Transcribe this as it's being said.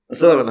I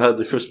still haven't heard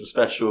the Christmas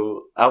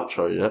special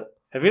outro yet.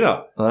 Have you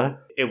not? No?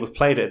 It was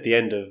played at the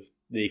end of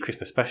the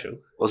Christmas special.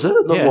 Was it?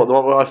 Not Yeah. what, the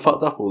one where I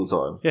fucked up all the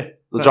time? Yeah.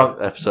 The that drunk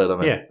episode, I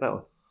mean. Yeah, that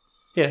one.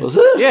 Yeah. Was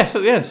it? Yes,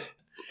 at the end.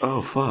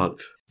 Oh,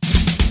 fuck.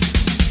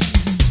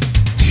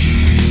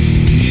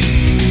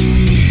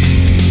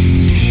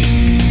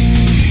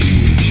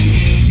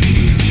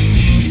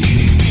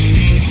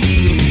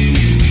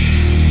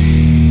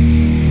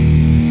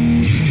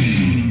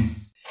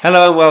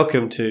 Hello and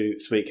welcome to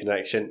Sweet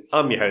Connection.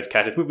 I'm your host,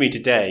 Caddis. With me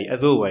today,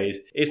 as always,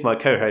 is my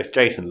co-host,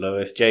 Jason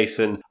Lewis.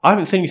 Jason, I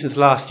haven't seen you since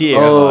last year,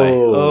 have I?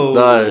 Oh,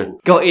 no.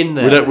 Got in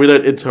there. We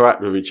don't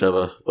interact with each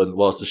other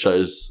whilst the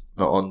show's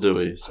not on, do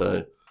we?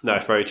 So No,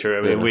 it's very true.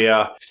 I mean, Yeah. we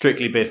are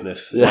strictly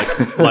business, Yeah.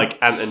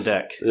 like Ant and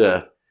Dec.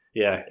 yeah.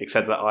 Yeah,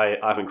 except that I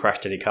haven't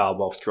crashed any car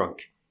whilst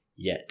drunk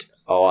yet.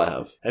 Oh, I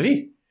have. Have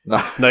you?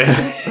 No. No.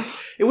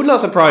 It would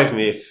not surprise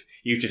me if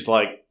you just,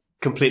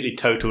 completely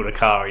totaled a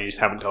car and you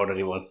just haven't told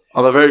anyone.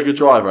 I'm a very good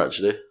driver,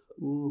 actually.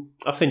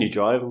 I've seen you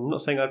drive. I'm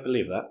not saying I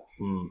believe that.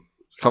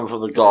 Coming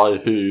from the guy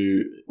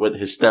who went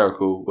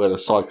hysterical when a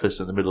cyclist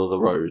in the middle of the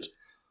road.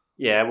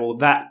 Yeah, well,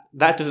 that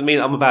doesn't mean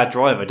I'm a bad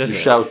driver, does You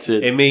it?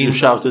 shouted. It means- you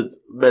shouted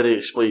many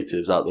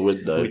expletives out the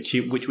window. Which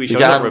we shall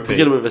not repeat.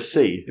 Beginning with a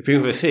C.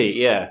 Beginning with a C,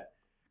 yeah.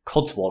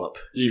 Codswallop.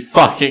 You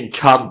fucking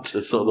cunt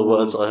is sort of the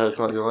words I heard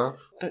coming out of your mouth.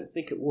 I don't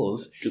think it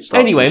was. Good start.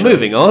 Anyway, to the show.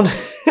 moving on.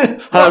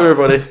 Hello,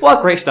 everybody. What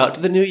a great start to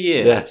the new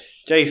year.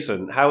 Yes.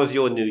 Jason, how was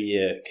your new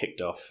year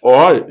kicked off? All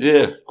right.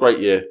 Yeah. Great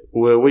year.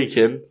 We're a week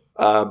in.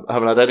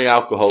 Haven't had any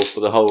alcohol for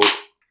the whole.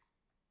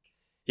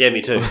 Yeah,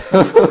 me too.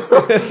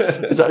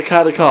 Is that a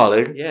can of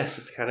Carling? Yes,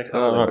 it's kind of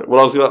All cool. right. Well,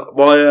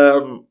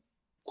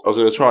 I was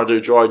gonna try and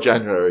do dry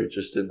January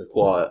just in the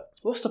quiet.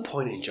 What's the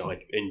point in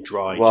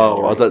dry Well,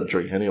 January? I don't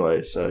drink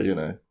anyway, so you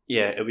know.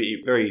 Yeah, it'll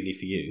be very easy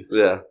for you.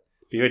 Yeah. It'll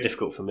be very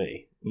difficult for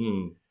me.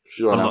 'Cause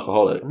you're an I'm not-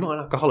 alcoholic. I'm not an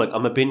alcoholic.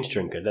 I'm a binge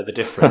drinker. They're the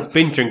difference.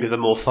 Binge drinkers are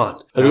more fun.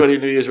 Have you got any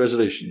New Year's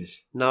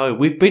resolutions? No,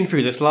 we've been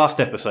through this last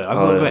episode. I've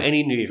Oh, not yeah. got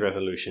any New Year's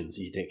resolutions,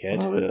 you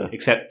dickhead. Oh yeah.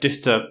 Except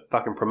just to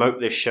fucking promote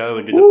this show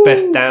and do the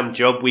best damn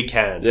job we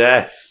can.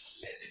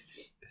 Yes.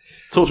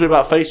 Talk to me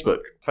about Facebook.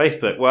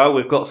 Facebook. Well,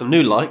 we've got some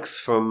new likes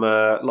from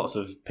lots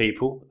of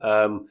people.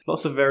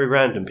 Lots of very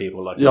random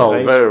people like Yeah, our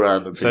page. very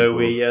random people. So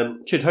we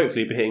should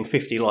hopefully be hitting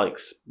 50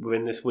 likes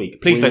within this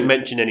week. Please We- don't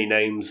mention any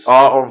names.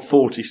 are on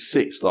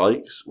 46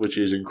 likes, which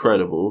is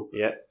incredible.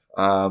 Yeah.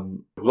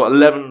 We've got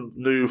 11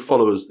 new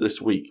followers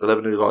this week,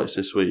 11 new likes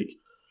this week.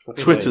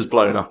 Twitter's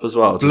blown up as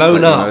well. just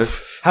blown to let you up. know.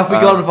 Have we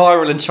gone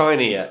viral in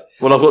China yet?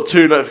 Well, I've got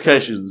two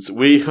notifications.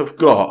 We have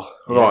got,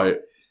 Yeah. right,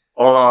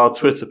 on our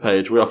Twitter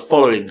page, we are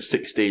following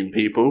 16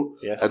 people,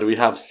 Yeah. and we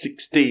have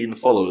 16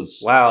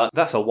 followers. Wow,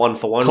 that's a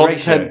 1-for-1 Content,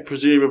 ratio.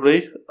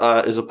 presumably,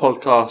 is a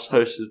podcast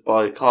hosted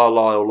by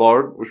Carlisle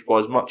Lauren, which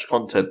provides much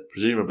content,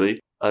 presumably,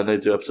 and they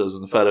do episodes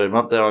on the third every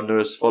month. They're our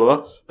newest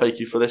follower. Thank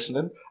you for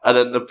listening. And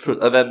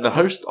then the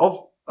host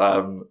of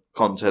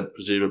content,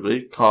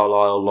 presumably,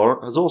 Carlisle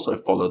Lauren, has also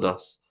followed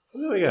us.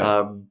 There we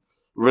go.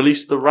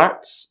 Release the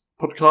Rats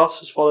podcast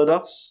has followed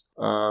us.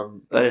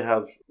 They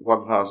have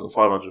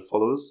 1,500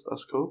 followers.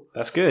 That's cool.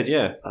 That's good,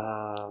 yeah.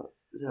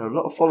 Yeah, a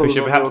lot of followers. We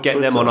should on perhaps your get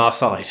them Twitter. on our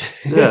side.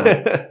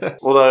 Yeah.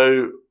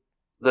 Although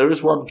there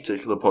is one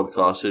particular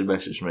podcast who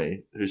messaged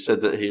me who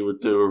said that he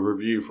would do a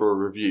review for a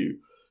review.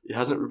 He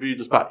hasn't reviewed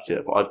us back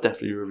yet, but I've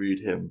definitely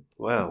reviewed him.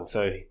 Wow,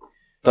 so...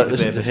 Don't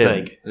He's a listen bit to of a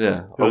him. snake.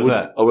 Yeah, Who was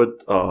that? I would.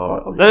 Oh,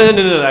 all right,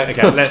 No.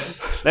 Okay,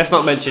 let's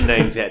not mention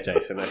names yet,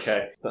 Jason.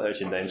 Okay, not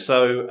mention names.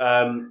 So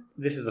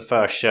this is the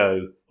first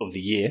show of the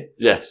year.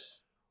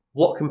 Yes.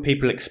 What can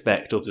people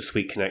expect of the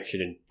Sweet Connection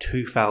in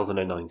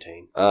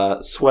 2019?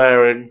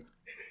 Swearing,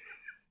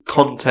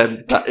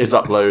 content that is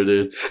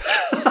uploaded.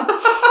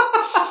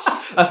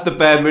 That's the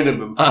bare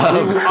minimum. We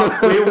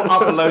will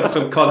upload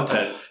some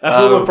content. That's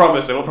all we're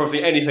promising. We're not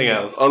promising anything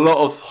else. A lot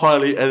of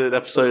highly edited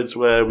episodes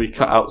where we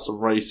cut out some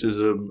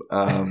racism.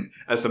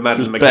 And some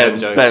Madden Because McGann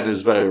jokes. Ben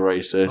is very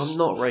racist. I'm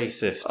not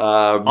racist.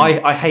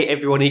 I I hate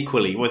everyone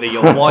equally, whether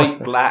you're white,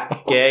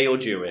 black, gay, or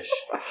Jewish.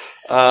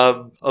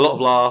 a lot of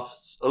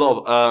laughs, a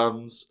lot of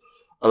and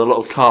a lot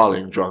of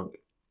Carling drunk,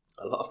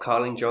 A lot of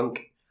Carling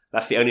drunk.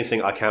 That's the only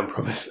thing I can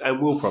promise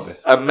and will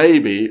promise. and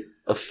maybe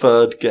a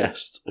third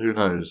guest. Who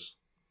knows?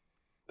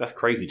 That's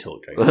crazy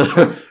talk,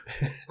 Jason.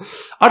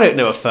 I don't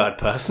know a third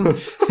person.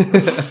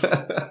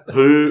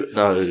 Who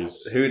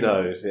knows? Who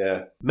knows,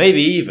 yeah.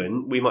 Maybe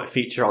even we might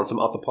feature on some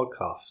other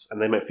podcasts and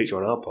they might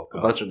feature on our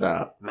podcast. Imagine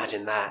that.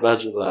 Imagine that.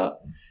 Imagine that.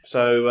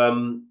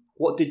 So,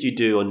 what did you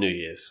do on New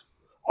Year's?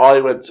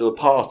 I went to a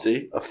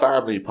party, a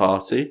family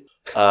party.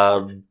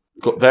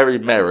 Got very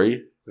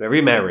merry,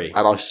 Very merry.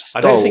 and I stole.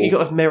 I don't think you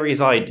got as merry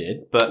as I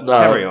did, but No,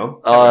 carry on.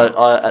 At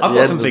I've the got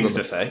end some of things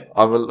the- to say.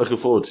 I'm looking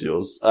forward to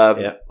yours.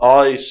 Yeah.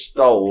 I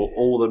stole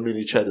all the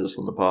mini cheddars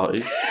from the party.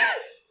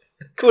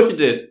 Of course you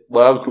did.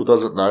 My uncle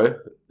doesn't know.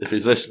 If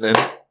he's listening,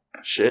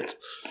 shit.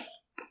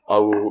 I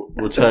will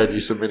return you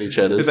some mini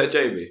cheddars. Is that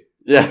Jamie?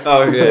 Yeah.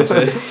 Oh,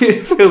 yeah.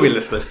 He'll be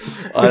listening.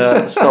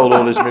 I stole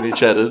all his mini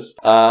cheddars.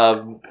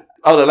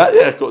 Other than that,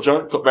 yeah, got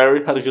drunk, got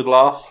merry, had a good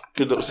laugh,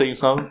 good little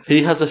sing-song.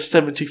 He has a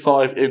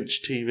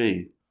 75-inch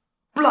TV.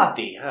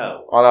 Bloody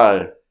hell. I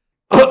know.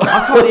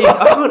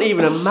 I can't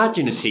even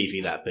imagine a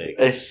TV that big.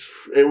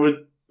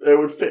 It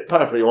would fit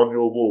perfectly on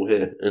your wall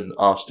here in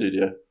our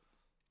studio.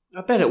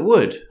 I bet it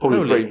would.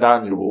 Probably bring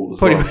down your wall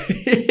as well.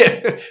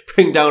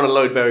 Bring down a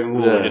load-bearing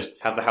wall and just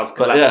have the house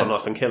collapse on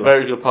us and kill us.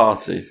 Very good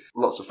party.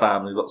 Lots of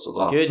family, lots of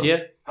laughter. Good, yeah.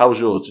 How was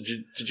yours?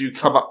 Did you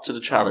come up to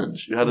the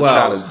challenge? You had a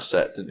challenge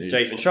set, didn't you?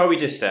 Jason, shall we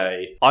just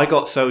say, I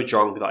got so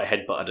drunk that I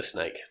headbutted a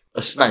snake.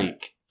 A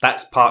snake?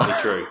 That's partly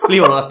true.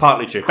 Believe it or not, that's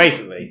partly true.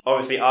 Basically,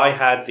 obviously, I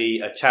had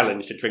the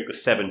challenge to drink the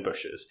 7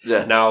 bushes.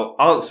 Yes. Now,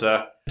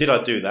 did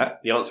I do that?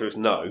 The answer is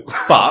no.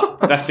 But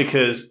that's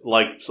because,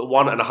 like, sort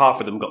of 1.5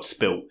 of them got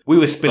spilt. We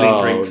were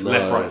spilling drinks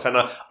left, right, and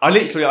centre.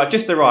 I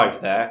just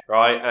arrived there,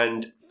 right,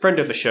 and friend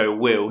of the show,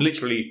 Will,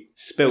 literally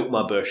spilt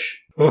my bush.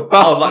 I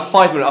was like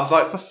 5 minutes. I was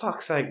like, for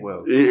fuck's sake,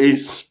 Will. He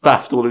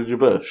spaffed all in your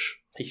bush.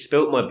 He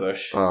spilt my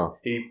bush. Oh.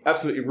 He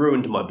absolutely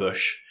ruined my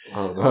bush.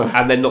 Oh, no.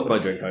 And then knocked my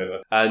drink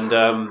over. And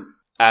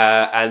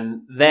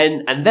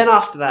then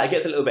after that, it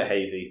gets a little bit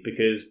hazy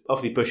because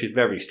obviously Bush is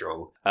very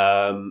strong.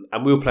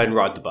 And we were playing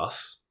Ride the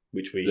Bus,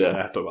 which we have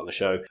talked about on the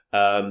show.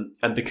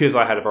 And because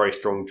I had a very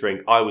strong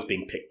drink, I was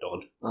being picked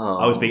on. Oh.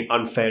 I was being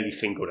unfairly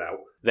singled out.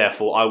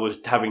 Therefore, I was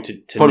having to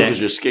probably because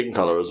of your skin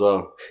colour as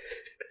well.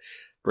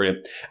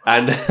 Brilliant.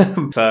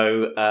 And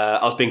so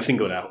I was being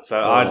singled out. So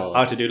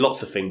I had to do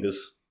lots of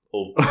fingers.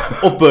 Or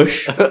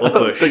bush.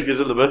 Fingers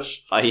in the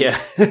bush. Yeah.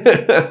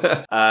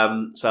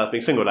 So I was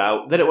being singled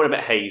out. Then it went a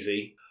bit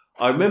hazy.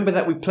 I remember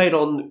that we played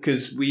on,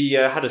 because we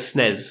had a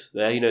SNES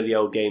there, you know, the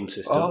old game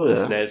system. Oh, yeah.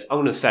 SNES. I'm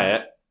going to say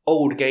it.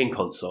 Old game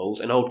consoles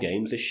and old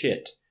games are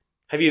shit.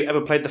 Have you ever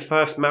played the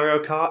first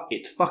Mario Kart?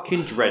 It's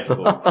fucking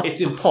dreadful.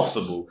 It's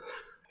impossible.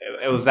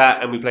 It was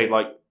that, and we played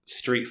like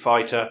Street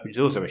Fighter, which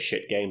is also a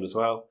shit game as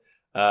well.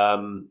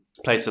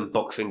 Played some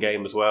boxing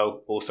game as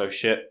well, also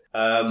shit.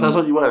 Sounds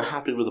like you weren't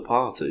happy with the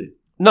party.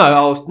 No,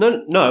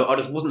 I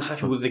just wasn't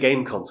happy with the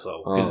game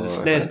console because the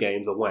SNES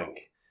games are wank.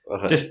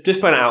 Okay. Just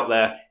putting it out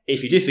there.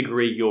 If you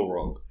disagree, you're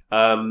wrong.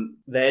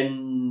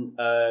 Then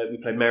we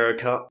played Mario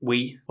Kart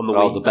Wii on the Wii.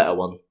 Oh, the better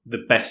one.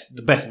 The best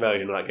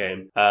version of that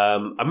game. I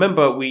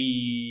remember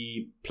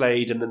we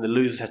played, and then the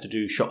losers had to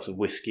do shots of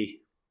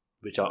whiskey,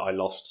 which I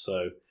lost.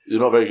 So you're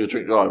not a very good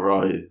drink driver,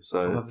 are you? So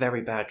I'm a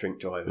very bad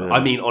drink driver. Yeah.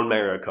 I mean, on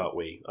Mario Kart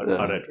Wii, I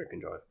don't drink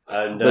and drive.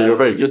 And no, you're a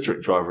very good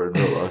drink driver in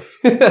real life.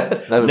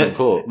 Never been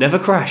caught. Never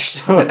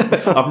crashed.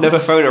 I've never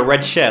thrown a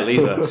red shell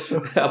either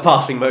at a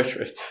passing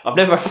motorist. I've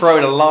never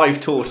thrown a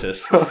live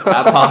tortoise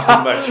at a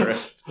passing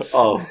motorist.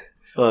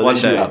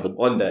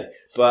 One day.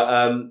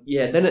 But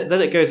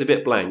then it goes a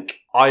bit blank.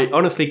 I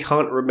honestly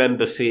can't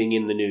remember seeing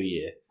in the new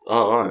year.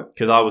 Oh, right.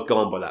 Because I was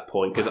gone by that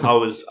point. Because I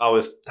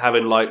was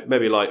having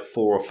maybe 4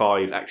 or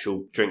 5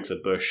 actual drinks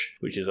of Bush,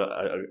 which is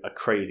a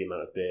crazy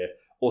amount of beer.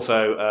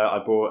 Also, I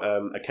brought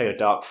a keg of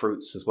dark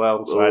fruits as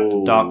well. So I had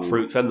the dark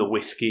fruits and the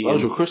whiskey. That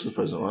was your Christmas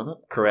present, wasn't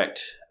it?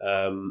 Correct.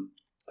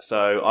 So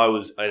I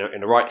was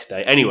in the right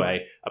state.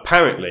 Anyway,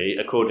 apparently,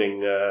 according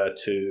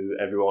to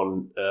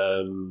everyone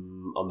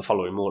on the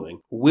following morning,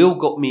 Will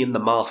got me in the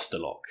master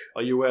lock.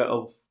 Are you aware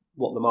of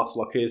what the master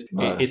lock is?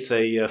 No. It's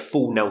a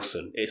full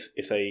Nelson.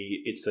 It's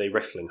a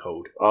wrestling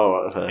hold. Oh,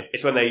 right, okay.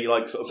 It's when they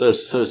So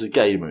it's a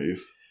gay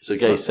move. It's a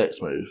gay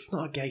sex move. It's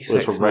not a gay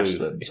sex move.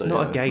 Wrestling, it's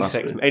not a gay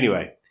sex move.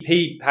 Anyway,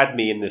 he had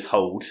me in this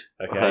hold,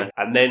 okay,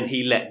 and then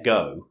he let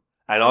go,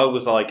 and I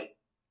was like,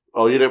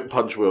 oh, you didn't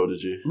punch Will,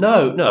 did you?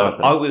 No.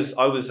 Okay. I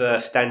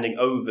was standing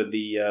over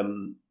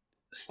the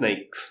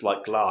snake's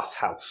glass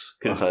house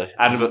because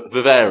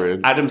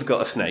Vivarium. Adam's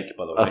got a snake,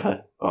 by the way,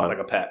 Okay. Right. like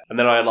a pet, and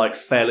then I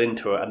fell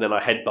into it, and then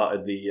I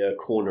headbutted the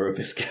corner of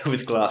his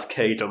glass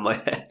cage on my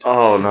head.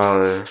 Oh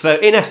no! So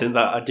in essence,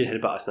 I did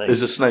headbutt a snake.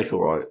 Is a snake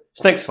all right?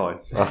 Snake's fine.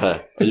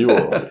 Okay. Are you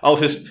all right? I was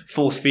just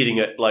force feeding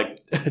it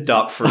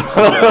dark fruits.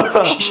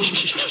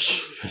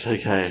 It's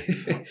okay.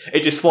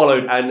 It just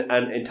swallowed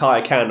an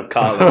entire can of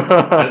Carling,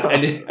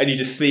 and you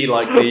just see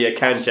the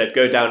can shape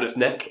go down its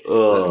neck.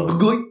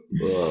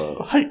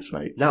 I hate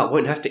snakes. Now I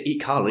won't have to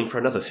eat Carling for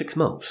another 6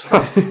 months.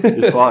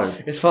 It's fine.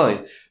 It's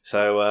fine.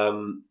 So I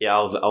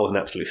was an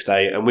absolute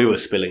state, and we were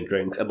spilling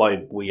drinks. And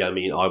by we, I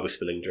mean I was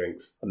spilling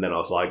drinks. And then I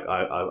was like,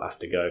 I have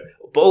to go.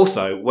 But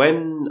also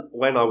when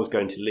I was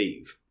going to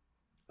leave,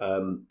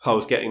 I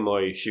was getting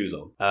my shoes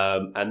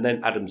on, and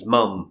then Adam's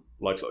mum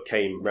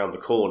came round the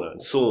corner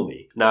and saw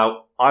me.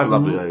 Now I've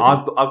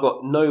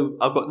got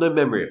no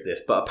memory of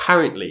this, but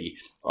apparently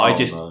I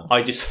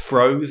just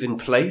froze in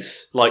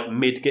place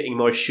mid getting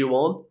my shoe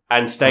on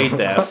and stayed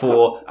there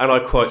for, and I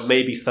quote,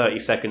 maybe 30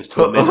 seconds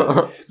to a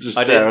minute. Just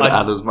staring at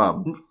Adam's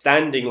mum.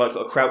 Standing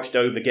crouched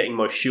over getting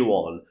my shoe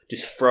on,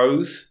 just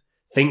froze,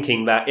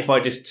 thinking that if I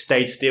just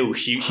stayed still,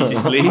 she'd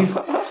just leave.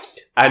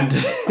 And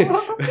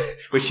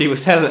when she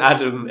was telling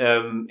Adam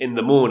in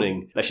the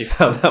morning that she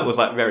found that was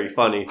very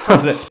funny.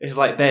 It's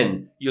like,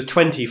 Ben, you're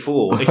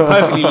 24. It's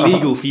perfectly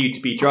legal for you to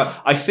be drunk.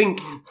 I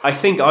think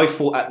I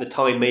thought at the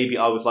time maybe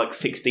I was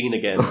 16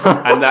 again,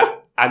 and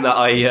and that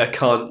I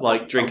can't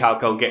like drink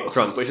alcohol and get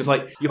drunk. But it's just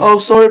like, Oh,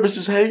 sorry,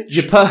 Mrs. H.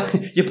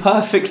 you're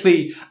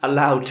perfectly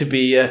allowed to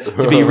be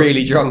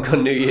really drunk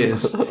on New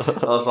Year's. I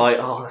was like,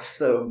 oh, that's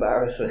so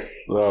embarrassing.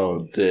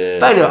 Oh dear.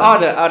 But anyway,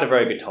 I had a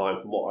very good time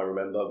from what I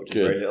remember, which is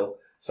Good. very little.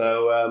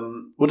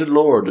 So, What did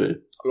Laura do?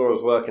 Laura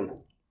was working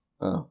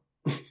Oh.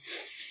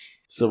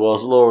 So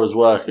whilst Laura's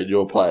working,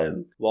 you're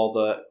playing. while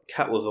the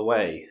cat was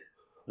away.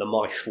 The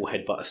mice will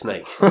headbutt a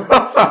snake.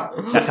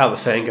 That's That's how the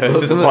saying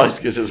goes, isn't the it? mice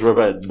gets its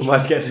revenge. The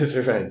mice gets his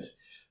revenge.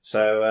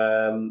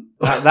 So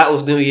that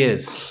was New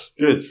Year's.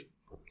 Good.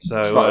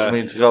 So Started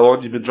mean to go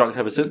on. You've been drunk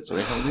ever since,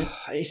 haven't you?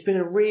 it's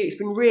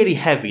been really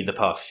heavy the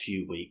past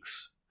few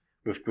weeks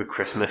with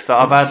Christmas. So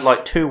I've had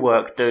like 2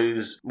 work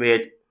dues. We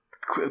had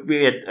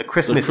a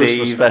Christmas The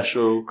Christmas Eve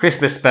special.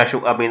 Christmas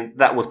special. I mean,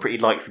 that was pretty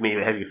light for me,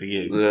 but heavy for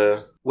you.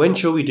 Yeah. When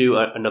shall we do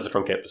another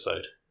drunk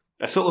episode?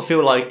 I sort of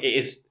feel like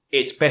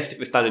it's best if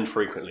it's done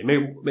infrequently.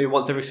 Maybe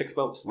once every 6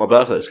 months. My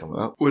birthday's coming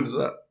up. When's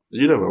that?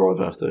 You know when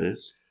my birthday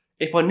is.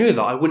 If I knew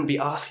that, I wouldn't be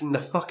asking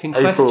the fucking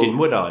April. question,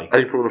 would I?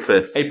 April the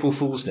 5th. April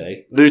Fool's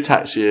Day. New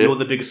tax year. You're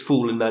the biggest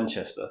fool in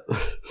Manchester.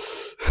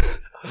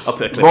 I'll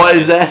put a clip. What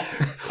is there?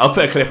 I'll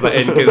put a clip of that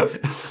in because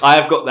I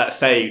have got that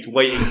saved,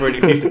 waiting for an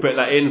excuse to put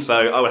that in. So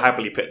I would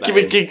happily put that. Give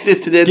in. a gig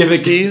sitting in Give the a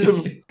gig.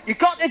 season. You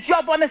got the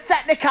job on the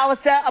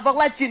technicality of a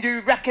legend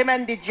who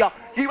recommended you.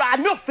 You are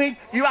nothing,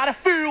 you are a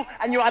fool,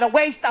 and you are a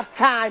waste of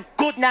time.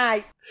 Good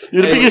night.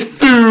 You're the Anyway. biggest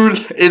fool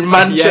in Yes,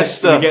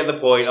 Manchester. you get the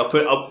point. I'll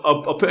put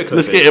a clip.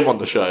 Let's in. get him on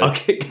the show. I'll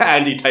get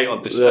Andy Tate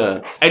on the show.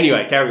 Yeah.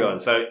 Anyway, carry on.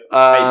 So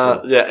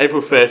April. Yeah,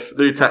 April 5th.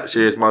 New tax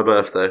year is my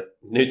birthday.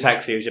 New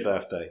taxi is your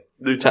birthday.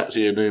 New tax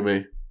year, new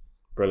me.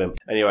 Brilliant.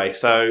 Anyway,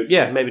 so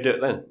yeah, maybe do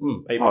it then.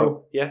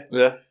 April. Yeah.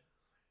 Yeah.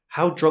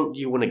 How drunk do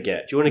you want to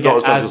get? Do you want to Not get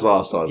as drunk as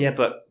last time. Yeah,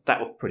 but that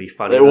was pretty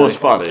funny. It was though.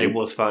 funny. It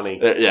was funny.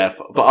 Yeah,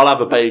 but I'll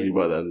have a baby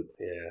by then.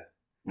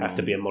 Yeah. Have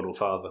to be a model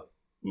father.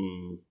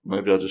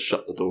 Maybe I'll just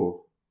shut the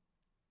door.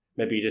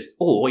 Maybe you just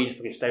you just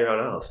fucking stay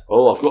around the house.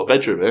 Oh, I've got a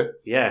bedroom here.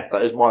 Yeah.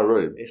 That is my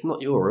room. It's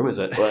not your room, is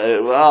it? But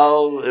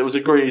it was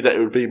agreed that it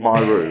would be my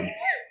room.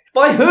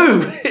 By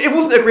who? It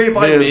wasn't agreed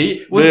by me. It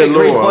Me wasn't and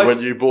agreed Laura, by...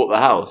 when you bought the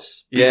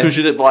house, Yeah. because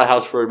you didn't buy a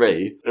house through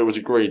me, it was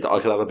agreed that I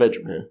could have a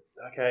bedroom here.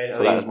 Okay,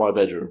 So that is my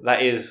bedroom.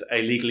 that is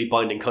a legally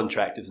binding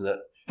contract, isn't it?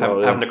 Oh,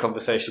 yeah. Having a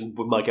conversation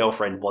with my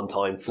girlfriend one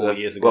time 4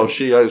 years ago. Well,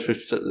 she owns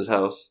 50% of this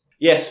house.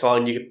 Yes,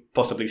 fine. You could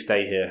possibly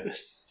stay here,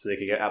 so they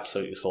could get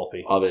absolutely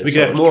sloppy. I'm in We so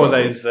could have much more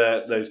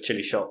trouble. of those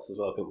chili shots as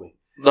well, couldn't we?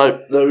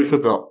 No, we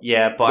could not.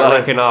 Yeah, but No. I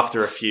reckon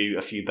after a few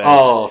beers,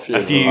 Oh,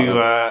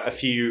 a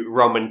few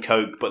rum and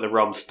coke, but the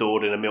rum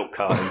stored in a milk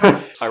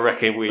carton. I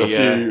reckon we a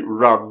few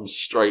rums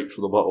straight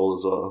from the bottle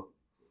as well.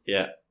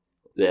 yeah.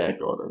 Yeah,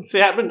 go on then. See,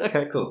 happened.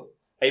 Okay, cool.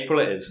 April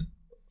it is.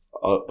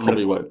 I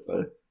probably won't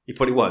though. You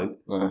probably won't.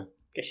 No.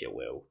 Guess you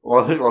will.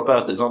 Well, I think my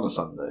birthday's on a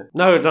Sunday,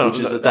 No, which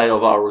is the day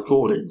of our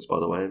recordings, by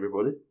the way,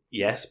 everybody.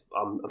 Yes,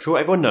 I'm sure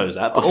everyone knows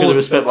that. I But could have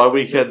also, spent my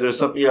weekend doing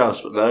something else,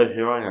 but no,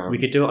 here I am. we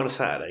could do it on a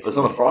Saturday. It's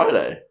on a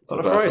Friday. On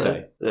a my birthday.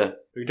 Friday? Yeah.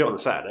 We could do it on a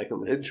Saturday,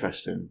 couldn't we?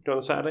 Interesting. Do it on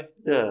a Saturday?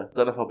 Yeah.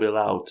 Don't know if I'll be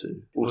allowed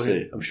to. We'll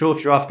see. I'm sure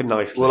if you're asking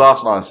nicely, We'll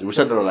ask nicely. We'll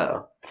send her a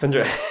letter.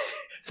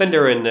 send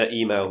her an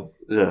email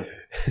Yeah.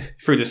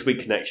 through the Sweet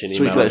Connection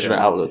email Sweetconnection address. at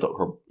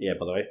outlook.com. Yeah,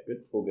 by the way,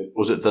 good, all good.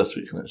 Was it the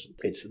Sweet Connection?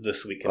 It's the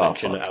Sweet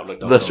Connection at fuck.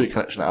 outlook.com. The Sweet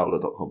Connection at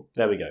outlook.com.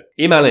 There we go.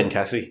 Email in,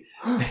 Cassie.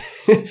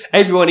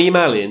 Everyone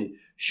email in.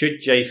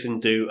 Should Jason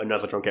do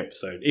another drunk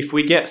episode? If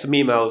we get some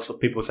emails of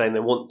people saying they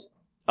want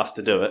us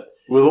to do it,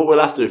 What we'll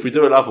have to, if we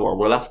do another one,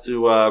 we'll have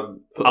to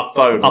put a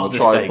phone on the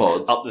tripod.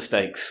 stakes. Up the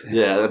stakes.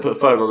 Yeah, then put a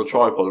phone on the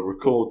tripod and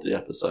record the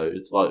episode,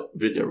 like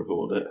video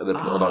record it, and then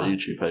put it on our Ah.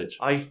 YouTube page.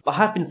 I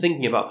have been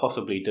thinking about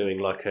possibly doing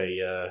like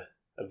a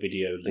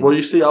video link. Well,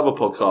 you see other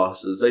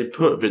podcasters, they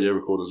put video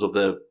recorders of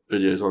their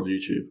videos on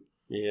YouTube,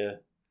 Yeah,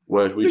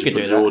 whereas we We just could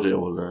put do the that.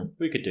 audio on there.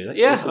 we could do that.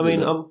 Yeah, We could I do mean,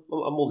 that.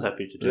 I'm more than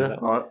happy to do Yeah, that.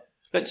 alright.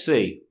 Let's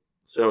see.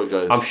 See how it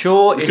goes. I'm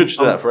sure. we could just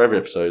do that for every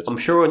episode. I'm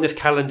sure in this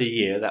calendar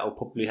year that will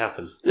probably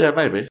happen. Yeah,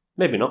 maybe.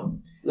 Maybe not.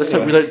 Let's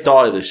Anyway. hope we don't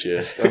die this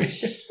year.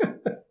 That's,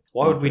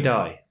 Why would we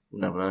die?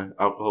 you never know.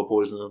 Alcohol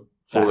poisoning,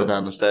 falling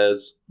down the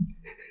stairs.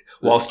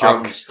 Whilst This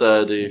drunk.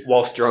 Unsturdy.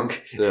 Whilst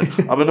drunk. Yeah.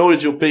 I'm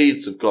annoyed your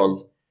beads have gone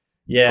off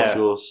Yeah.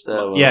 your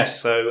stairwell. Yes.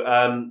 So,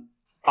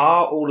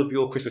 are all of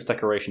your Christmas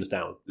decorations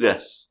down?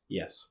 Yes.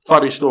 Yes.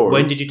 Funny story.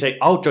 When did you take?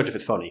 I'll judge if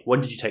it's funny.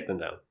 When did you take them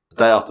down? The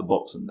day after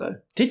Boxing Day.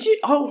 Did you?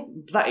 Oh,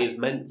 that is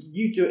meant.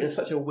 You do it in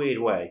such a weird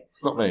way.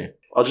 It's not me.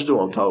 I just do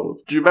what I'm told.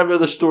 Do you remember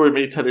the story of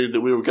me telling you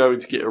that we were going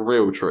to get a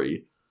real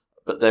tree,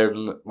 but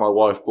then my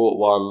wife bought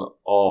one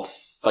off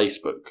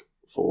Facebook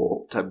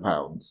for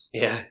 £10?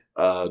 Yeah.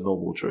 A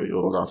normal tree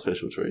or an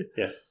artificial tree.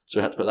 Yes. So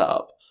we had to put that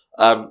up.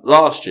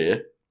 Last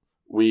year,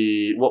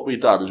 what we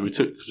done is we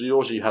took, because you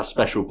also have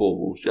special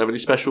baubles. Do you have any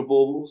special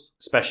baubles?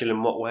 Special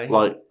in what way?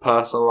 Like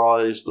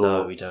personalised or...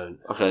 no, we don't.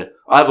 Okay.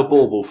 I have a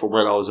bauble from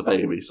when I was a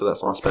baby, so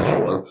that's my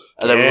special one.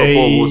 And then we've Yay. got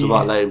baubles with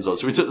our names on.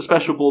 So we took the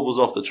special baubles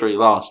off the tree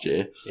last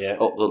year. Yeah.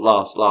 Oh, the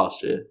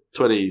last year,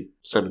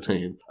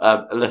 2017,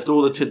 and left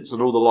all the tints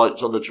and all the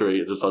lights on the tree.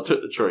 And just I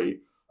took the tree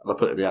and I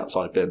put it in the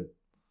outside bin.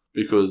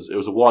 because it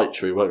was a white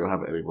tree. We weren't going to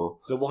have it anymore.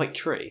 The white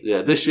tree.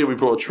 Yeah, this year we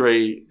brought a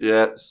tree.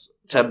 Yeah, it's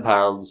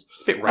 £10. It's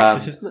a bit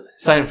racist, isn't it?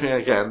 Same thing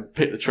again.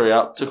 Picked the tree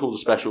up, took all the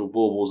special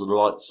baubles and the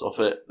lights off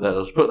it. Then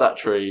I just put that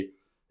tree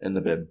in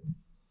the bin.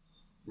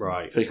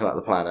 Right. Thinking about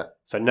the planet.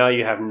 So now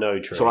you have no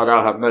tree. So I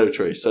now have no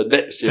tree. So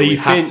next year we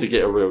have to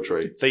get a real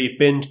tree. So you've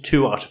binned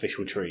 2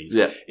 artificial trees.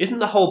 Yeah. Isn't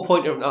the whole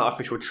point of an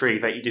artificial tree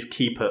that you just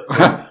keep it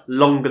for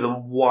longer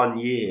than 1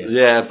 year?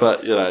 Yeah,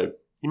 but you know.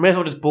 You may as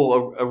well just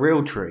bought a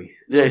real tree.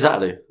 Yeah,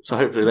 exactly. So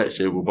hopefully next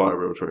year we'll buy a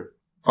real tree.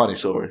 Funny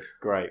story.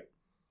 Great.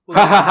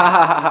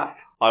 I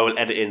will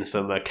edit in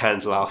some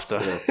canned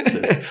laughter.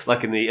 Yeah.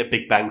 Like in the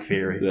Big Bang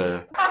Theory.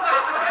 Yeah.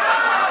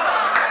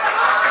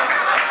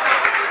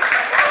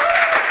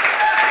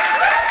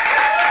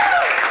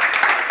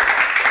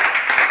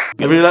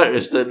 Have you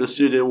noticed that in the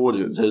studio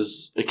audience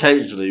there's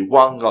occasionally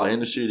one guy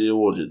in the studio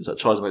audience that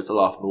tries to make us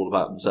laugh and all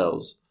about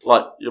themselves?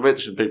 Like, you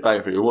mentioned Big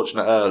Bang Theory, you were watching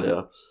it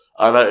earlier.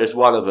 I noticed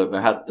one of them,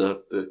 they had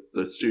the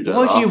studio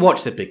Why laugh. do you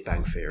watch the Big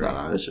Bang Theory?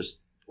 No, it's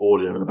just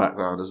audio in the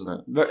background, isn't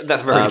it?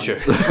 That's very true.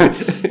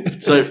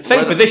 So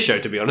Same for this show,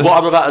 to be honest. What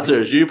I'm about to do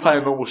is you play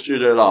a normal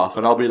studio laugh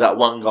and I'll be that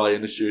one guy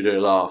in the studio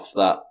laugh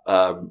that...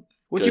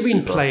 what do you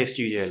mean play a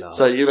studio laugh?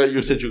 So, you know,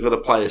 you said you're going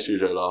to play a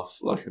studio laugh,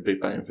 like in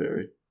Big Bang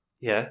Theory.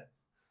 Yeah.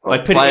 Right,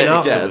 I put it in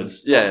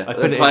afterwards. Yeah, I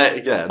put play it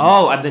again.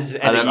 Oh, and then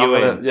just edit you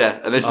in. Yeah,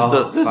 and this is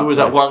there's always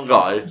that one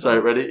guy. So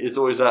ready? It's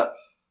always that.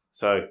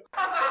 So.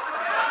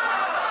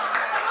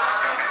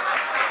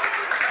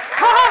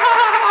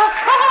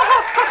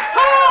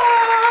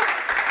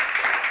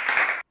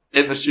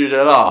 In the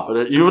studio laugh,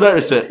 and you'll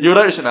notice it. You'll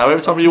notice it now.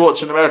 Every time you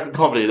watch an American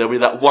comedy, there'll be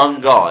that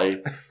one guy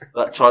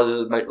that tries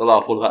to make the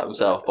laugh all about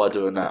himself by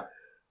doing that.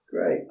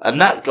 Great.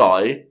 And that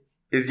guy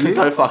can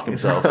go fuck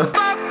himself.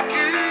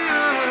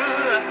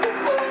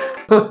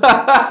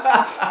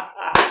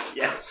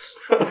 Yes.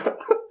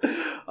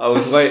 I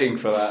was waiting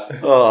for that.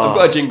 Oh. I've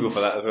got a jingle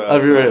for that as well.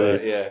 Have you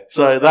really? Yeah.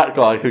 So that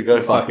guy could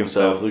go fuck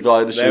himself. The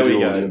guy in the There studio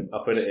we go. audience.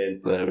 I'll put it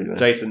in. There we go.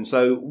 Jason,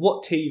 so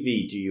what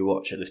TV do you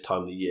watch at this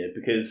time of the year?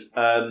 Because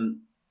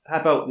how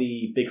about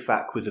the Big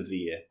Fat Quiz of the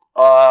Year?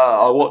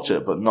 I watch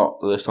it, but not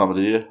this time of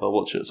the year. I'll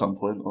watch it at some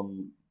point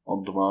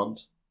on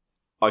demand.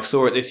 I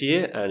saw it this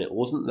year and it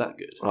wasn't that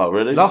good. Oh,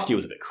 really? Last year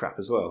was a bit crap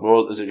as well.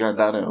 Well, is it going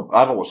downhill? I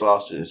haven't watched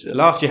last year's yet.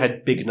 Last year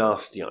had Big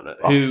Nasty on it.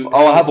 I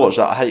have watched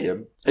that. I hate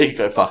him. He could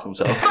go fuck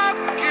himself.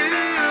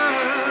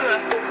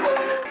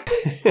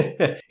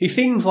 He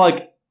seems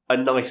like a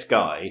nice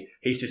guy.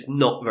 He's just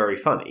not very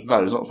funny.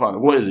 No, he's not funny.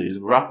 What is he? He's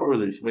a rapper or is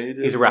he a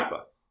comedian? He's a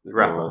rapper.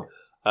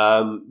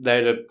 Oh.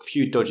 There are a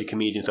few dodgy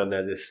comedians on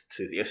there. It's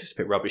just a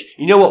bit rubbish.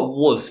 You know what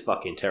was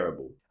fucking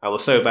terrible? And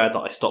was so bad that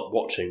I stopped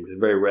watching. It was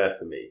very rare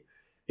for me.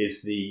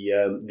 Is the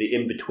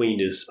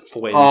In-Betweeners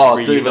when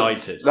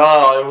reunited. No,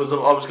 I was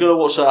going to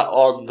watch that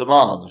on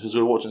demand because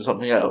we were watching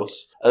something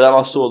else, and then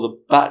I saw the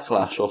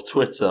backlash off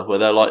Twitter where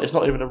they're like, "It's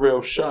not even a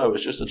real show;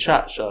 it's just a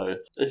chat show."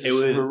 It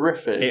was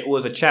horrific. It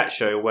was a chat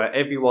show where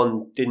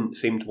everyone didn't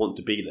seem to want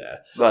to be there.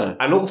 No,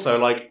 and also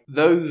like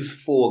those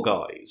 4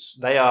 guys,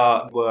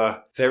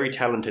 were very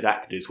talented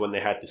actors when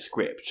they had the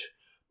script.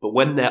 But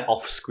when they're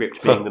off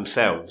script being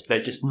themselves,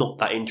 they're just not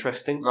that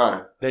interesting.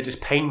 No, they're just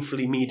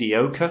painfully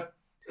mediocre.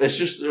 They're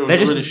just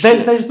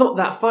not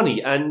that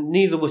funny, and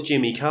neither was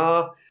Jimmy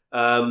Carr.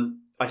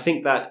 I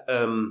think that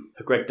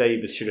Greg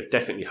Davis should have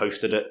definitely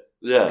hosted it.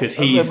 Yeah, because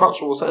he's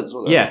much more sense.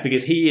 Wouldn't it? Yeah,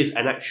 because he is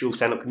an actual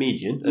stand-up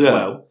comedian as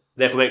well.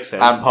 Therefore, makes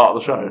sense. And part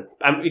of the show.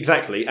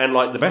 Exactly, and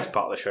like the best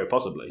part of the show,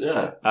 possibly.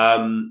 Yeah.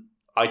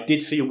 I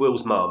did see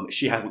Will's mum.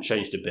 She hasn't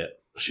changed a bit.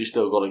 She's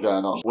still got it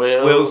going on.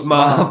 Will's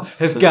mum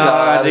has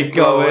got it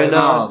going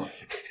on.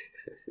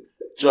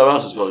 Joe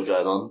else has got it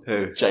going on.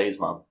 Who? Jay's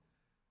mum.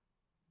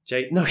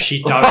 Jay? No,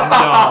 she does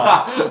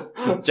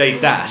not.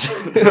 Jay's dad.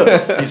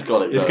 He's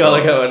got it. He's got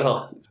it going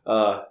on.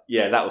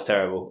 Yeah, that was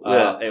terrible.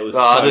 Yeah, it was. No,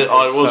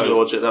 I was going to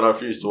watch it, then I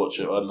refused to watch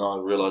it, and I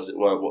realised it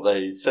weren't what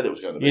they said it was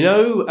going to be. You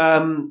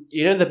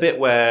know the bit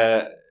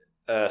where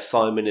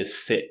Simon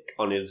is sick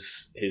on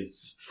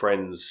his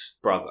friend's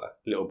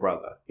little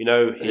brother. You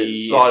know,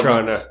 he's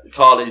trying to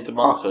Carly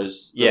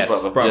DeMarco's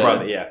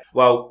brother. Yeah.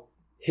 Well,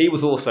 he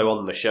was also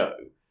on the show.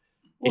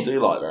 What's he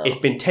like now? It's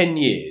been 10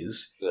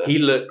 years. Yeah. He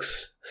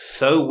looks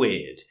so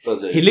weird.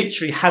 Does he? He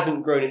literally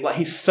hasn't grown in, like,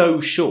 he's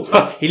so short.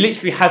 He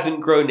literally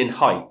hasn't grown in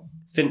height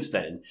since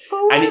then.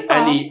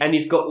 And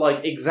he's got,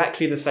 like,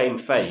 exactly the same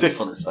face.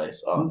 Stick on his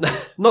face. Oh.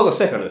 Not got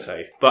stick on his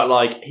face, but,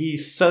 like,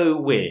 he's so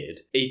weird.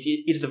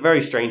 He's a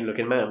very strange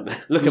looking man.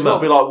 Look him up. He's got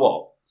to be like,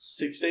 what,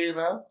 16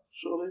 now?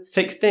 Surely?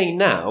 16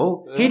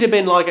 now? Yeah. He'd have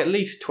been like at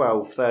least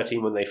 12,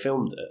 13 when they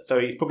filmed it. So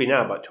he's probably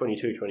now about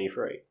 22,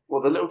 23.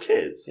 Well, the little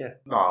kids? Yeah.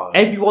 No.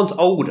 Everyone's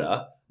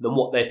older than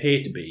what they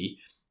appear to be.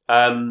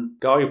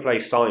 Guy who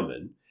plays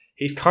Simon,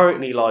 he's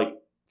currently like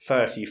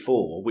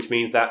 34, which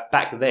means that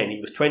back then he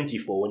was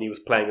 24 when he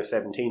was playing a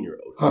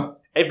 17-year-old. Huh.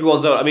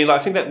 everyone's old. I mean,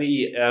 like, I think that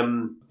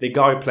the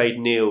guy who played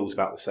Neil was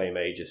about the same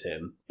age as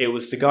him. It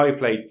was the guy who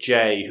played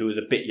Jay who was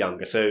a bit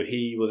younger, so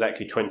he was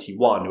actually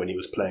 21 when he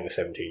was playing a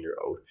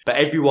 17-year-old. But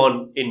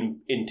everyone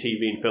in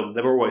TV and film,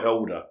 they were always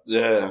older.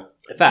 Yeah.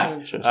 In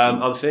fact,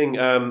 I'm seeing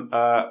I'm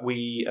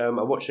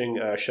watching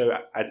a show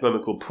at the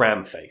moment called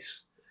Pram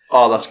Face.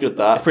 Oh, that's good.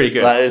 It's pretty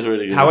good. That is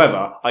really good.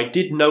 However, I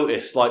did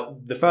notice, like,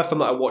 the first time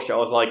that I watched it, I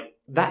was like,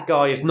 that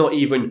guy is not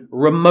even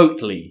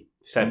remotely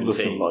 17.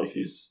 Looking like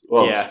he's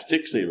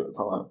 16 at the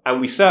time. And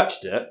we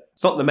searched it.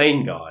 It's not the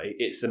main guy.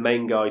 It's the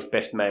main guy's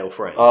best male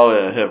friend. Oh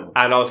yeah, him.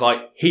 And I was like,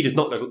 he does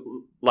not look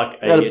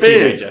like he had a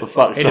beard, teenager. for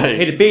fuck's sake.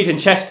 He had a beard and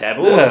chest hair.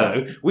 But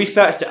also, we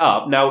searched it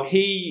up. Now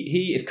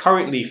he is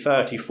currently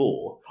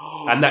 34,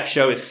 and that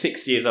show is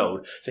 6 years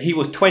old. So he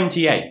was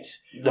 28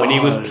 when he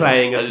was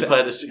playing a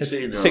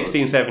 16,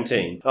 16,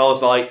 17. I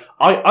was like,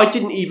 I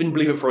didn't even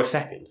believe it for a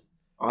second.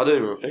 I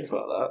didn't even think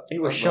about that.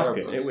 It was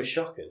shocking. It was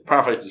shocking.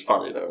 Paraphrase is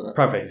funny though, isn't it?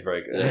 Paraphrase is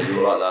very good. Yeah,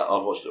 you like that.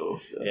 I've watched it all.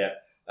 Yeah.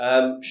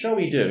 Shall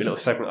we do a little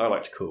segment I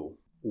like to call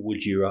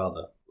Would You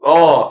Rather?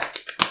 Oh!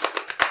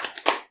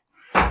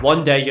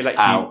 One day you'll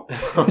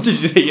actually...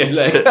 Did you hit your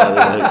leg?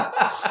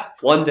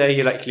 One day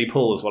you'll actually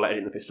pause while I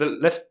edit the pitch.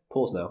 Let's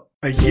pause now.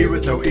 A year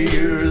with no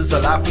ears, a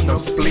life with no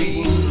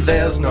spleen.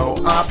 There's no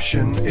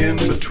option in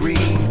between.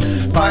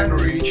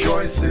 Binary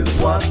choice is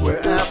what we're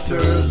after.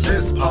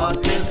 This part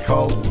is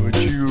called Would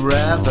You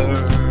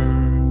Rather?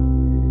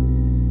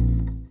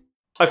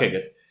 Okay,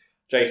 good.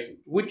 Jason,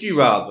 would you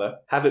rather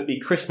have it be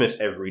Christmas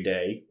every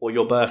day or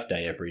your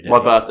birthday every day? My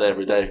birthday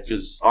every day,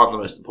 because I'm the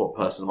most important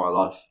person in my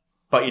life.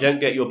 But you don't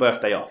get your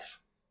birthday off,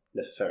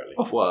 necessarily.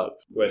 Off work.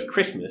 Whereas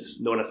Christmas,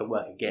 no one has to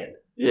work again.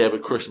 Yeah,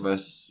 but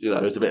Christmas,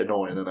 it's a bit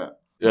annoying, isn't it?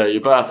 Yeah,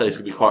 your birthday's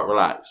can be quite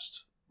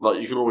relaxed.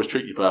 Like, you can always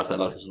treat your birthday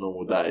like it's a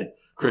normal day.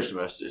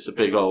 Christmas, it's a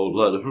big old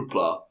load of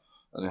hoopla.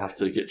 And you have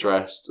to get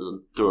dressed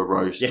and do a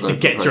roast. You have to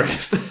get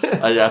dressed.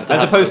 And you have to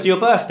As opposed to your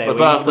birthday,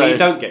 where you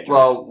don't get dressed.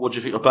 Well, what do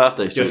you think your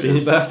birthday suit is? You're in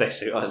your birthday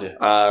suit, aren't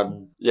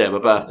you? Yeah, my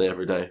birthday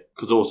every day.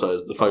 Because also,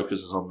 the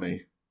focus is on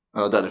me.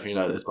 And I don't know if you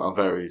know this, but I'm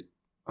very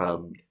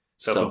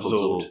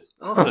self-absorbed.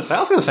 I was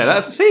going to say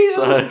that. See,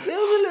 So, I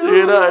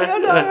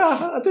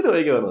don't know where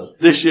you're going on.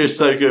 This year's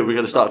so good, we're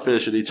going to start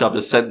finishing each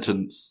other's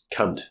sentence.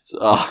 Cunt.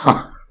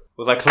 Oh,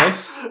 Was I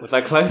close? that's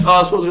what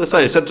I was going to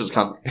say. Sentence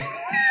cunt.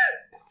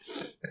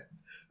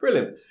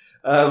 Brilliant.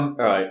 All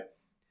right.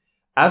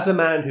 As a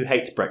man who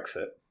hates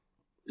Brexit,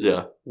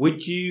 Yeah.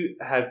 would you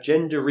have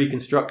gender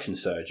reconstruction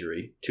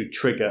surgery to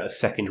trigger a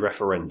second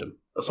referendum?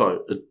 Sorry,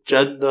 a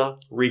gender...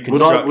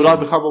 Reconstruction Would I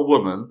become a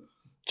woman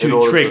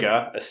to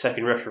trigger a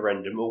second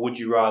referendum, or would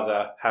you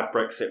rather have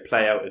Brexit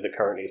play out as it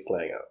currently is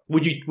playing out?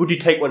 Would you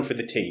take one for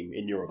the team,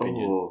 in your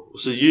opinion? Oh,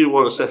 so you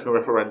want a second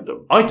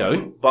referendum? I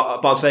don't,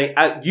 but I'm saying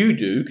you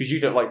do because you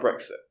don't like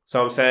Brexit.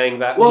 So I'm saying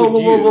that. Whoa!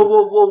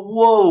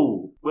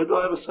 Would When did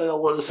I ever say I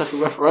wanted a second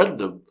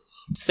referendum?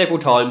 several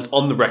times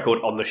on the record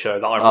on the show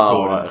that I've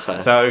Oh, recorded. right,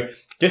 okay. So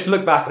just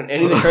look back on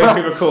any of the shows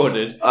we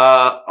recorded.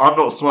 I'm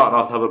not smart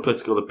enough to have a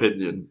political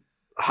opinion.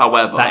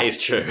 However, That is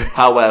true.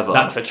 However,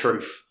 That's the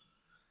truth.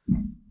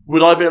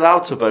 would I be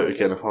allowed to vote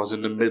again if I was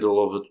in the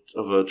middle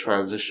of a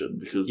transition?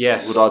 Because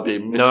Yes. would I be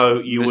No,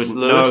 you Miss would-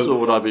 Lewis no. or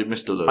would I be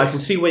Mr. Lewis? I can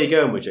see where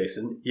you're going with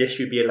Jason. Yes,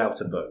 you'd be allowed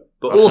to vote.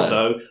 But Okay.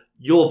 also,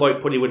 your vote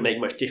probably wouldn't make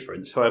much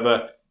difference.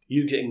 However,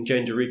 you getting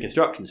gender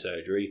reconstruction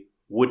surgery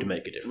would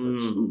make a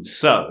difference. Mm.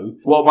 So,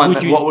 What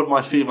Would would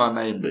my female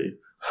name be?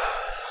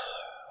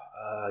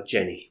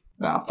 Jenny.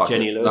 Nah, fuck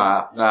Jenny it. Lewis.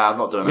 Nah, I'm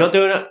not doing You're it. not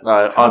doing it?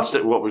 No, I'd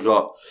stick with what we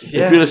got.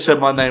 Yeah. If you'd have said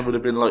my name would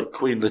have been like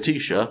Queen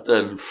Letitia,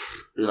 then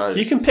who knows?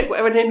 You can pick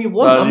whatever name you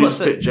want. No, I'm you not just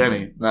saying- pick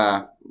Jenny.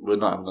 Nah, we're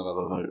not having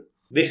another vote.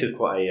 This is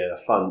quite a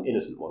fun,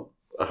 innocent one.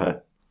 Okay.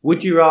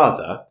 Would you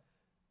rather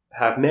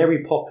have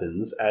Mary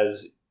Poppins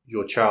as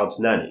your child's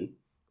nanny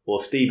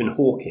or Stephen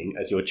Hawking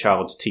as your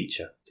child's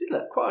teacher? Isn't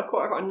that quite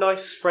a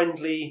nice,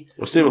 friendly...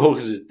 Well, Stephen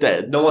Hawkins is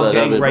dead. No so one's that'd be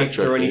getting a bit raped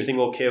or tricky. anything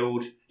or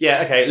killed.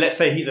 Yeah, okay, let's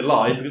say he's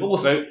alive, because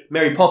also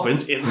Mary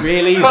Poppins is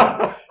real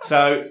either.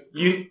 So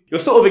you're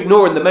sort of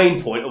ignoring the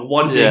main point of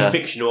one being Yeah.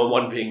 fictional and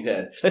one being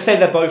dead. Let's say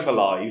they're both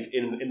alive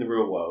in the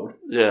real world.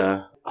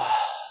 Yeah.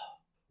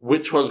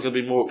 Which one's going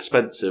to be more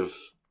expensive?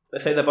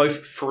 Let's say they're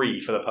both free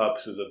for the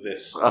purposes of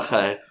this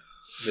Okay.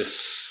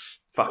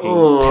 fucking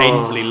Oh.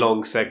 painfully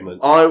long segment.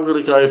 I'm going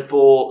to go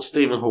for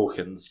Stephen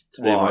Hawkins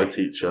to be Why? my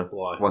teacher.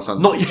 Why? My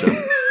son's Not teacher.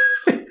 you.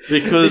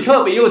 Because He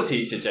can't be your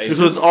teacher, Jason.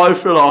 Because I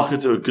feel like I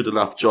could do a good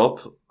enough job.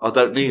 I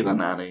don't need a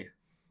nanny.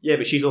 Yeah,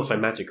 but she's also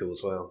magical as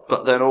well.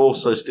 But then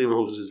also, Stephen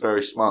Hawkins is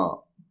very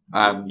smart.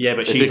 And Yeah,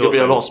 but if she's he could be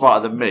a also- lot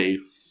smarter than me,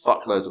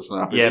 fuck knows what's going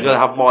to happen. Yeah, She's going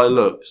to have my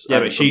looks Yeah,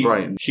 and but some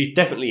brain. she's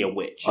definitely a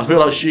witch. I feel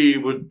like she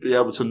would be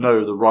able to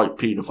know the right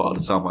paedophile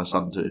to sell my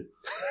son to.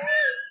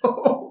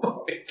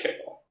 Oh my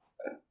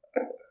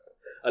god.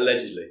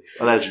 Allegedly.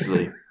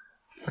 Allegedly.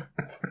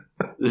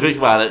 You think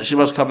about it, she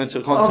must come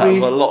into contact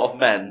with a lot of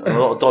men and a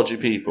lot of dodgy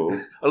people.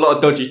 A lot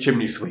of dodgy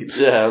chimney sweeps.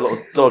 Yeah, a lot of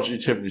dodgy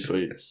chimney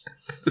sweeps.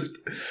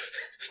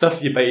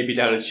 Stuff your baby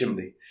down a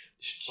chimney.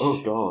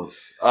 Oh God.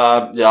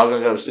 Yeah, I'm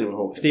gonna go with Stephen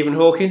Hawking. Stephen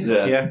Hawking?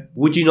 Yeah.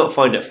 Would you not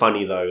find it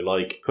funny though,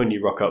 like when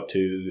you rock up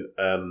to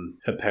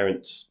her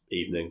parents'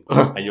 evening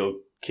and your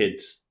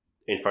kids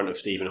in front of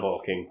Stephen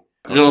Hawking?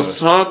 Your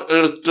son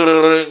is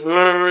doing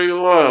very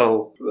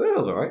well. Well,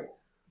 that was alright.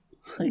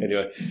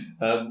 Anyway,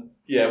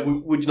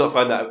 would you not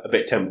find that a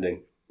bit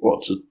tempting?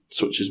 What, to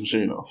switch his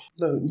machine off?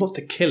 No, not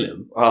to kill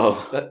him.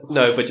 Oh.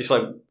 No, but just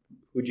like,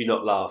 would you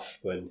not laugh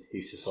when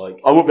he's just like...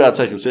 I wouldn't be able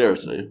to take him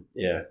seriously.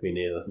 Yeah, me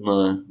neither.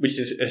 No. Which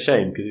is a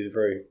shame, because he's a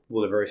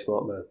very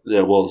smart man.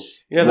 Yeah, was.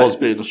 Yeah, was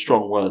being a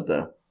strong word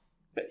there.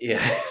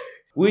 Yeah.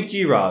 Would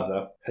you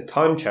rather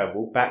time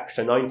travel back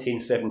to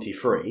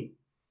 1973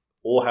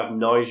 or have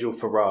Nigel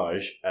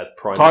Farage as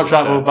Prime Time Minister?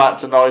 travel back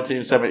to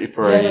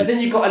 1973. Yeah, but then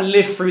you've got to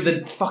live through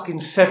the fucking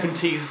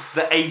 70s,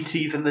 the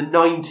 80s and the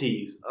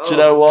 90s. Oh, do you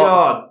know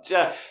what?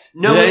 God.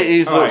 No, the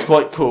 80s looked right.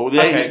 quite cool. The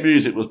 80s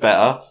music was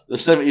better. The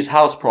 70s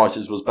house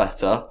prices was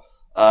better.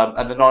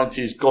 And the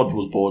 90s God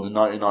was born in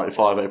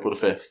 1995, April the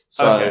 5th.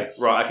 So, Okay,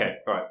 right.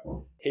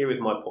 Here is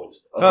my point.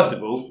 First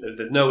of all,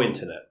 there's no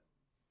internet.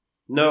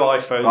 No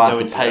iPhone, I no have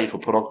to internet. pay for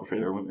pornography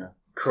there, wouldn't you?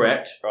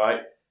 Correct,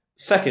 right.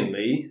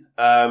 Secondly,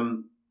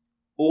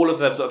 all of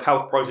the sort of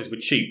house prices were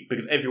cheap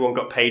because everyone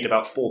got paid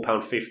about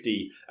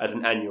 £4.50 as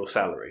an annual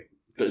salary.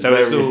 But So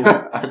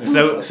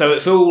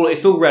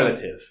it's all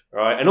relative,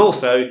 right? And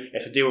also, you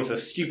have to deal with the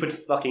stupid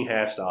fucking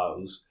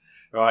hairstyles,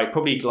 right?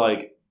 Probably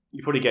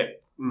you probably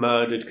get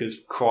murdered because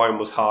crime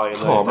was high in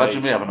those imagine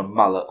days. me having a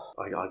mullet.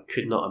 I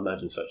could not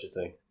imagine such a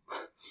thing.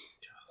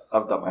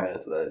 I've done my hair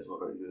today, it's not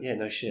very good. Yeah,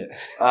 no shit.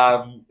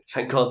 Um,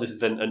 Thank God this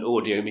is an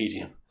audio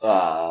medium.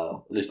 at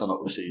least I'm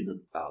not receding.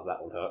 Oh,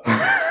 that one hurt.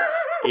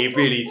 He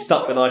really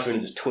stuck the knife in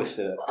and just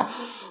twisted it.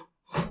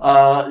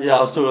 Yeah,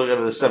 I'm still going to go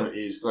to the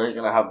 70s. I ain't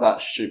going to have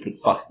that stupid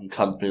fucking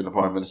cunt being the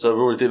Prime Minister.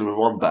 We're already dealing with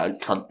one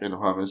bad cunt being the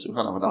Prime Minister. We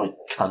can't have another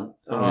cunt.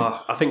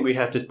 I think we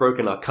have just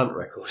broken our cunt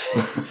record.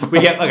 we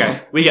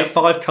get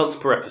 5 cunts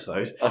per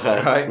episode.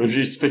 Okay, Right. we've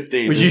used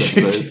 15 We this use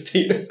episode.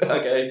 15.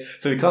 Okay,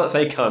 so we can't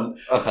say cunt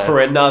Okay. for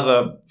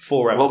another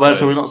 4 episodes. What word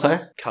can we not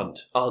say? Cunt.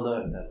 Oh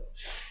no.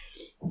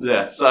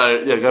 Yeah,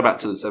 so, go back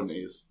to the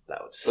 70s. That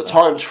would But suck.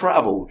 time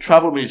travel.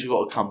 Travel means you've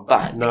got to come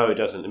back. No, it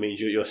doesn't. It means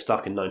you're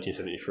stuck in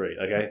 1973,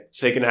 okay?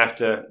 So you're going to have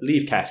to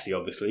leave Cassie,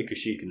 obviously, because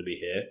she's going to be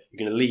here.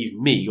 You're going to leave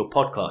me, your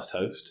podcast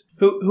host.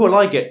 Who will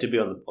I get to be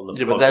on the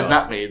Yeah, podcast? but then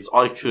that means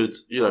I could,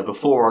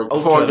 before I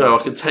go,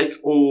 I could take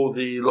all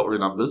the lottery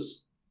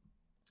numbers,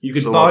 You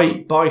could So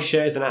buy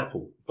shares in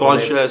Apple. buy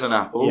shares in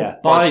Apple, Yeah,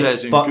 buy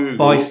shares in Google.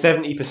 Buy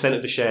 70%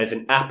 of the shares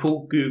in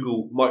Apple,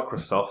 Google,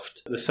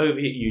 Microsoft, the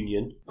Soviet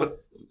Union, Yeah.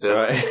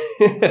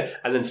 right?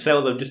 And then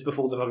sell them just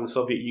before the fucking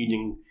Soviet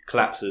Union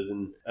collapses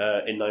in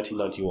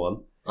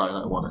 1991.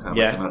 1991, I can't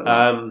Yeah. remember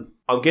that.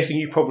 I'm guessing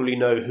you probably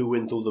know who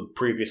wins all the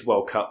previous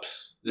World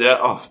Cups.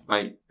 Yeah,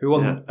 mate. Who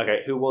won? Yeah. Okay,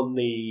 who won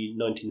the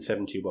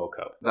 1970 World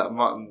Cup?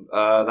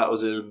 That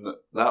was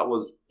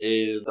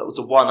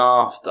the one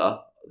after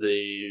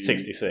the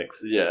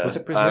 66. Yeah, Was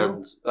it Brazil?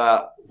 And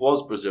that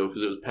was Brazil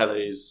because it was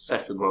Pele's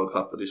second World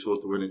Cup, and he scored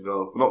the winning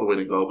goal. Not the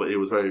winning goal, but he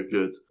was very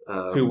good.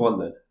 Who won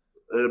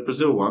then?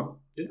 Brazil won.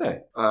 Did they?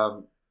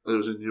 It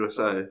was in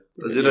USA.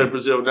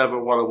 Brazil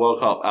never won a World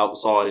Cup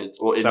outside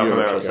or in South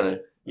Europe, America. should I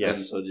say? Yes.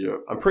 Inside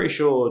Europe. I'm pretty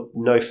sure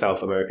no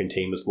South American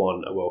team has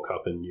won a World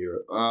Cup in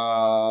Europe.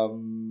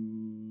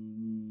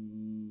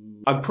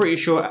 I'm pretty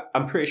sure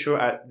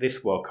at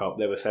this World Cup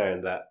they were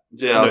saying that.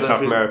 Yeah, No I don't South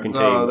think- American No,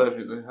 team. I don't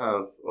think they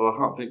have. Well, I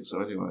can't think so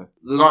anyway.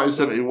 The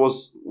 1970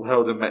 was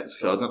held in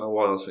Mexico. I don't know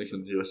why I was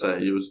thinking USA.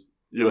 It was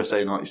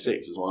USA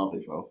 96 is what I'm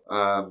thinking of.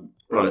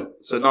 Right.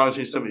 So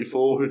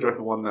 1974, who do you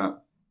reckon won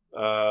that?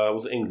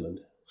 Was it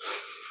England?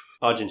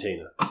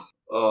 Argentina.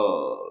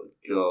 Oh,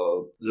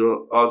 God.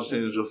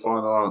 Argentina's your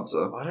final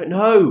answer. I don't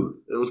know.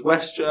 It was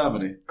West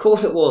Germany. Of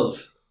course it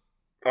was.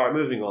 All right,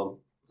 moving on.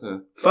 Yeah.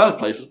 Third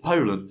place was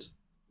Poland.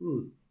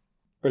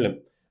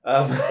 Brilliant.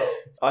 I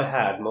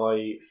had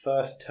my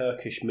first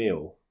Turkish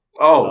meal.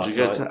 Oh, Last did you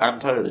go night.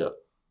 to Antalya?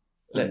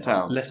 In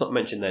town? Let's not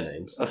mention their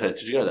names. Okay,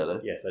 did you go there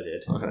though? Yes, I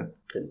did. Okay.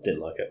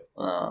 Didn't like it.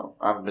 I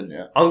haven't been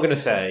yet. I'm going to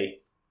say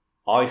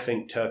I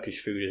think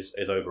Turkish food is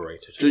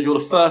overrated. You're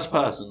the first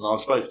person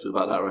I've spoken to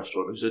about that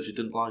restaurant who said you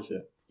didn't like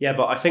it. Yeah,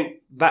 but I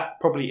think that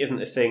probably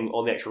isn't a thing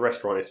on the actual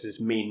restaurant. It's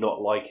just me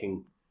not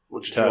liking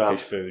What did you Turkish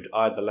have? food.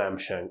 I had the lamb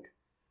shank.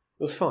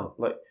 It was fine.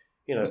 Like,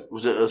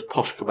 Was it a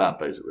posh kebab,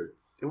 basically?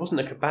 it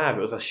wasn't a kebab.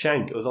 It was a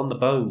shank. It was on the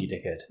bone, you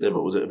dickhead. Yeah,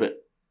 but was it a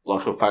bit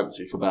like a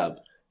fancy kebab?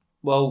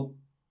 Well,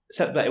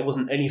 except that it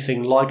wasn't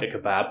anything like a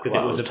kebab because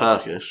Well, it was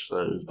Turkish, so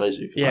it was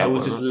basically kebab. yeah, it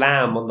was just wasn't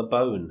lamb on the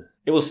bone.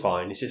 It was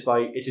fine. It's just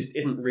like it just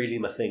isn't really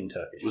my thing.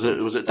 Turkish.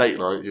 Was it date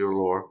night, you and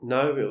Laura?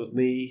 No, it was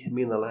me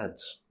and the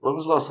lads. When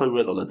was the last time you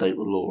went on a date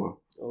with Laura?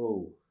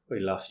 Oh,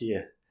 probably last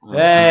year. Oh.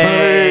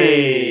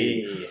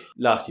 Hey,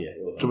 last year.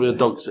 It was. Should we a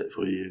dog sit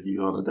for you if you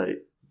go on a date?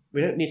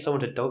 We don't need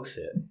someone to dog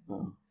sit.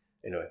 Oh.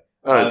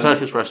 Anyway,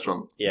 Turkish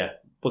restaurant. yeah,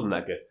 wasn't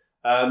that good.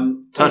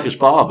 Turkish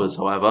barbers,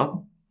 however,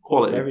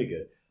 quality. Very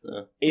good.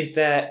 Yeah. Is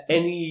there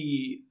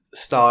any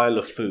style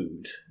of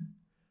food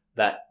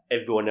that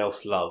everyone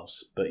else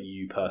loves but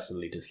you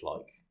personally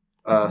dislike?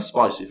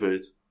 Spicy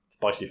food.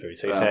 Spicy food.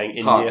 So you're saying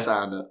Can't India?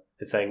 stand it.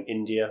 You're saying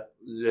India?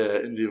 Yeah,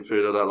 Indian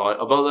food I don't like.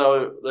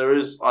 Although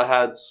I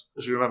had,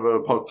 if you remember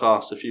a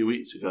podcast a few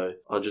weeks ago,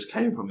 I just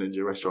came from an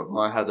Indian restaurant and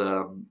I had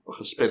like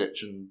a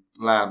spinach and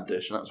lamb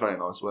dish and that was very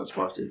nice. It wasn't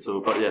spicy at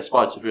all. But yeah,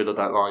 spicy food I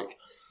don't like.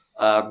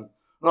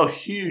 Not a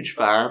huge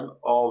fan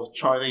of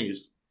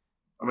Chinese.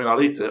 I mean,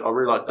 I'll eat it. I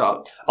really like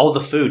duck. Oh,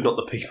 the food, not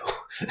the people.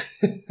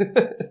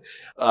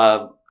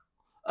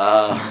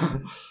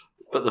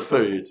 But the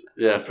food,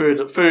 yeah, food.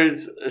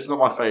 It's not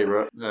my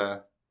favourite.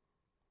 Yeah.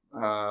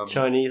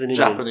 Chinese and Indian.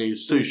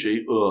 Japanese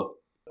sushi. Ugh.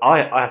 I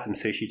had some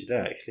sushi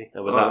today, actually.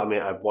 And with that, I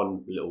mean, I had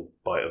one little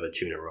bite of a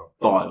tuna roll.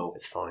 Vile.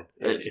 It's fine.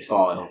 It's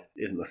vile.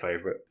 It isn't my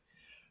favourite.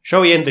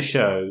 Shall we end the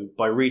show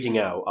by reading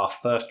out our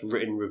first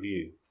written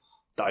review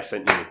that I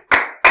sent you?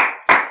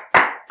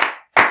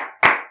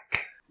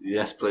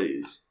 Yes,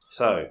 please.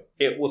 So,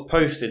 it was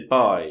posted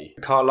by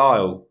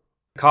Carlisle.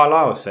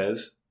 Carlisle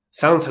says,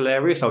 "Sounds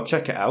hilarious, I'll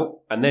check it out."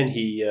 And then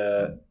he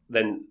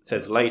then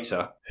says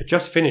later,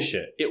 "Just finish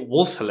it. It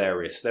was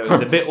hilarious. Though it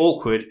was a bit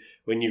awkward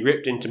when you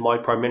ripped into my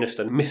Prime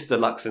Minister, Mr.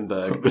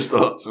 Luxembourg. Mr.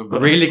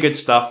 Luxembourg. Really good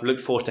stuff. Look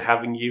forward to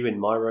having you in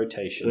my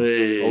rotation."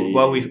 Hey.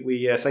 Well,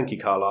 we thank you,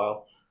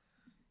 Carlisle.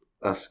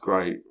 That's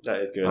great. That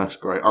is good. That's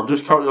great. I'm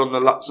just currently on the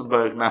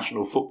Luxembourg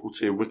national football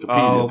team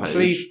Wikipedia page.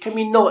 Please, can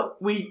we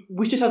not? We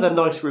just had a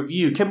nice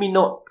review. Can we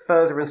not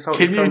further insult?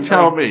 Can you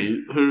tell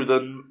me who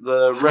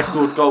the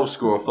record goal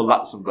scorer for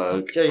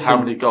Luxembourg? Jason, how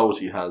many goals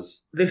he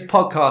has? This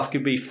podcast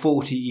could be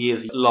 40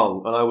 years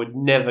long, and I would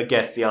never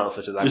guess the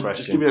answer to that question.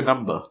 Just give me a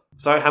number.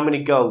 So, how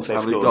many goals?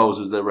 How many goals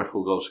has their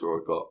record goal scorer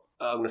got?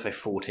 I'm going to say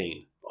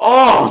 14.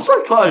 Oh,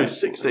 so close.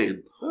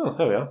 16. Oh,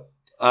 there we are.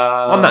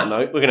 On that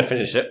note, we're going to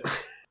finish it.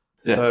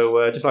 Yes.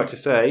 So, just like to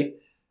say,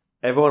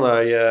 everyone,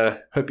 I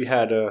hope you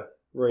had a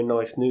very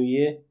nice New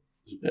Year.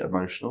 It's a bit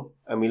emotional.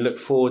 And we look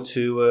forward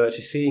to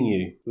seeing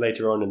you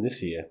later on in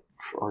this year.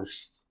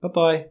 Christ.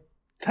 Bye-bye.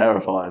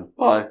 Terrifying.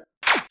 Bye.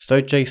 So,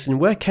 Jason,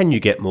 where can you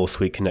get more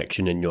Sweet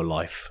Connection in your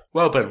life?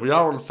 Well, Ben, we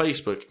are on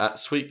Facebook at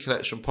Sweet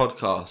Connection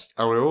Podcast,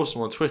 and we're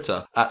also on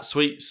Twitter at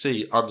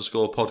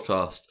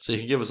SweetC_podcast. So you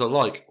can give us a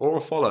like or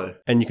a follow.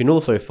 And you can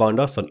also find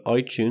us on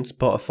iTunes,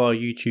 Spotify,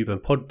 YouTube,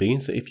 and Podbean.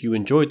 So if you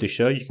enjoyed the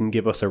show, you can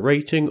give us a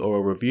rating or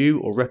a review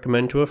or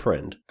recommend to a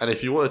friend. And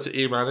if you wanted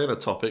to email in a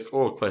topic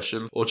or a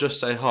question or just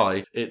say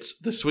hi, it's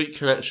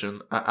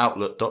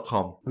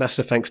thesweetconnection@outlook.com.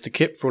 Massive thanks to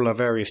Kip for all our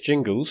various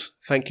jingles.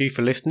 Thank you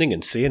for listening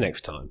and see you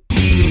next time.